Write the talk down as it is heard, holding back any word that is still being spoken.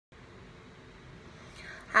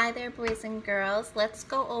Hi there, boys and girls. Let's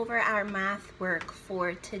go over our math work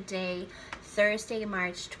for today, Thursday,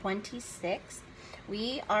 March 26th.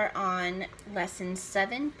 We are on lesson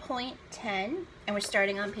 7.10 and we're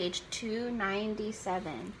starting on page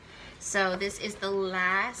 297. So this is the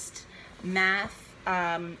last math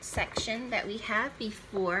section that we have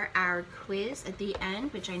before our quiz at the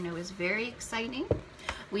end, which I know is very exciting.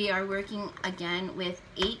 We are working again with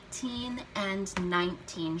 18 and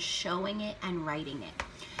 19, showing it and writing it.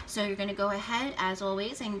 So you're going to go ahead, as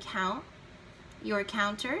always, and count your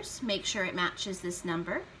counters. Make sure it matches this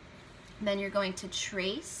number. Then you're going to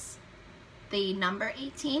trace the number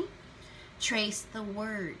 18. Trace the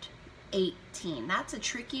word 18. That's a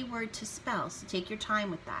tricky word to spell, so take your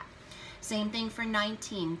time with that. Same thing for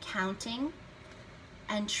 19, counting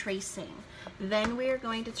and tracing. Then we're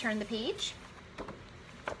going to turn the page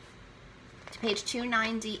to page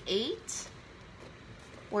 298.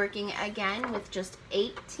 Working again with just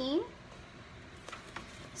 18.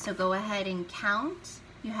 So go ahead and count.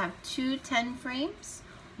 You have 2 10 frames.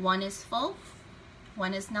 One is full,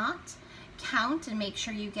 one is not. Count and make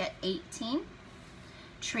sure you get 18.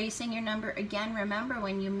 Tracing your number again. Remember,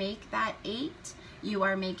 when you make that 8, you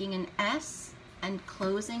are making an S and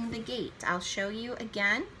closing the gate. I'll show you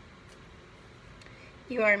again.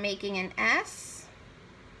 You are making an S,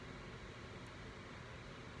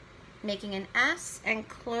 making an S and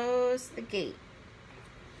close the gate.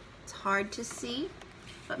 It's hard to see,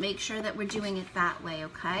 but make sure that we're doing it that way,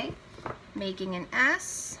 okay? Making an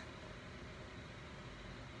S,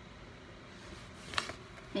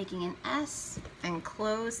 making an S and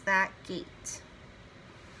close that gate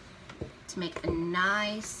to make a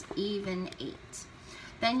nice even 8.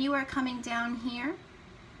 Then you are coming down here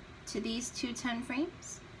to these 2 10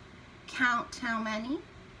 frames. Count how many,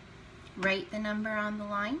 write the number on the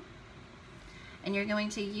line. And you're going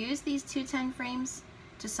to use these 2 10 frames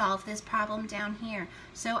to solve this problem down here.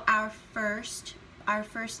 So our first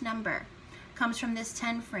number comes from this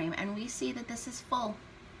 10 frame, and we see that this is full.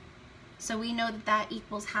 So we know that that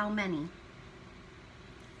equals how many?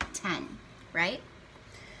 10, right?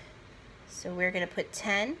 So we're going to put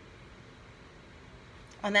 10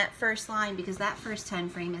 on that first line because that first 10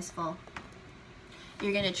 frame is full.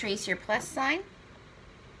 You're going to trace your plus sign.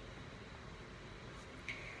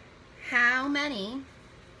 How many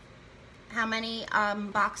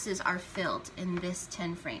boxes are filled in this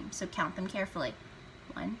 10 frame? So count them carefully.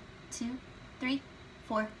 1, 2, 3,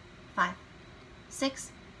 4, 5,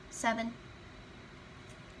 6, 7,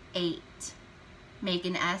 8. Make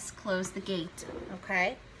an S, close the gate,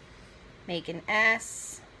 okay? Make an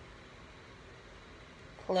S,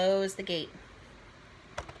 close the gate.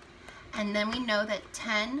 And then we know that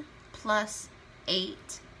 10 plus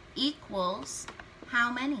 8 equals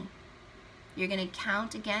how many? You're going to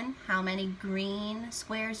count again how many green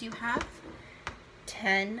squares you have.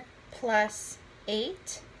 10 plus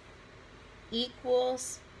 8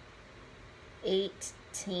 equals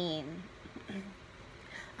 18.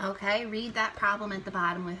 Okay, read that problem at the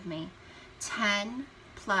bottom with me. 10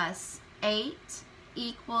 plus 8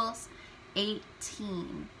 equals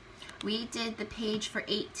 18. We did the page for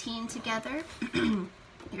 18 together.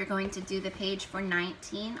 You're going to do the page for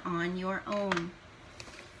 19 on your own.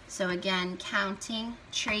 So again, counting,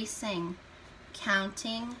 tracing,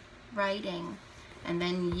 counting, writing, and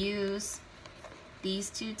then use these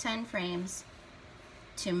 2 10 frames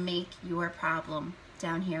to make your problem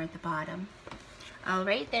down here at the bottom. All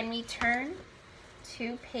right, then we turn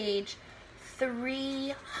to page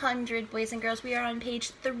 300, boys and girls. We are on page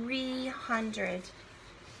 300.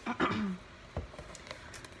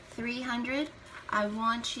 300, I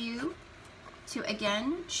want you to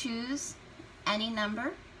again choose any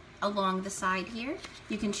number along the side here.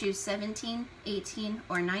 You can choose 17, 18,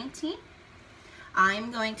 or 19.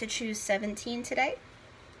 I'm going to choose 17 today.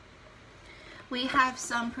 We have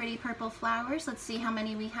some pretty purple flowers. Let's see how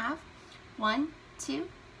many we have. 1, 2,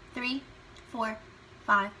 3, 4,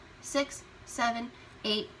 5, 6, 7,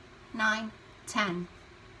 8, 9, 10.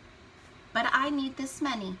 But I need this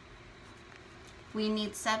many. We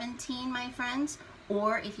need 17, my friends.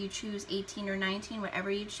 Or if you choose 18 or 19, whatever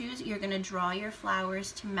you choose, you're going to draw your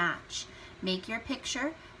flowers to match. Make your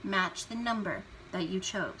picture match the number that you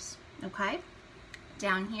chose, okay?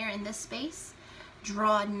 Down here in this space,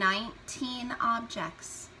 draw 19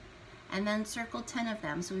 objects and then circle 10 of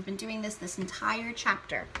them. So we've been doing this entire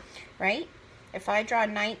chapter, right? If I draw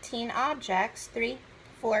 19 objects, 3,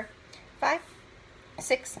 4, 5,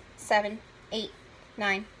 6, 7, 8,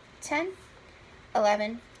 9, 10,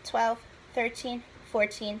 11, 12, 13,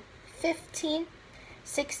 14, 15,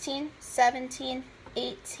 16, 17,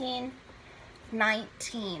 18,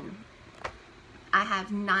 19. I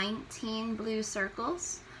have 19 blue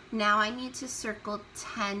circles. Now I need to circle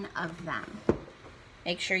 10 of them.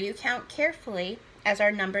 Make sure you count carefully as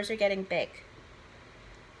our numbers are getting big.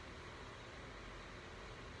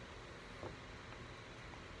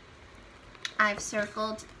 I've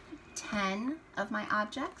circled 10 of my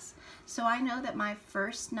objects, so I know that my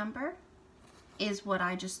first number is what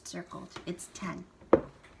I just circled. It's 10.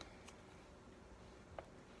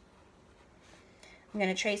 I'm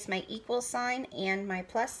going to trace my equal sign and my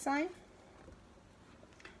plus sign.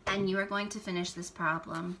 And you are going to finish this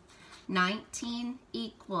problem. 19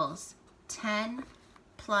 equals 10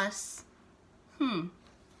 plus,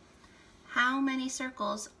 how many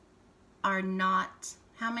circles are not,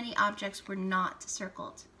 how many objects were not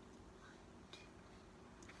circled? 1, 2,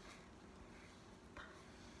 3, 4, 5,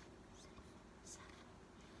 6, 7, 8, 9.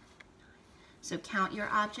 So count your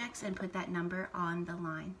objects and put that number on the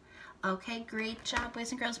line. Okay, great job, boys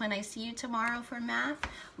and girls. When I see you tomorrow for math,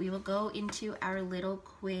 we will go into our little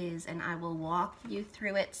quiz and I will walk you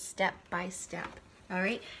through it step by step. All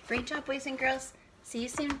right, great job, boys and girls. See you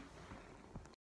soon.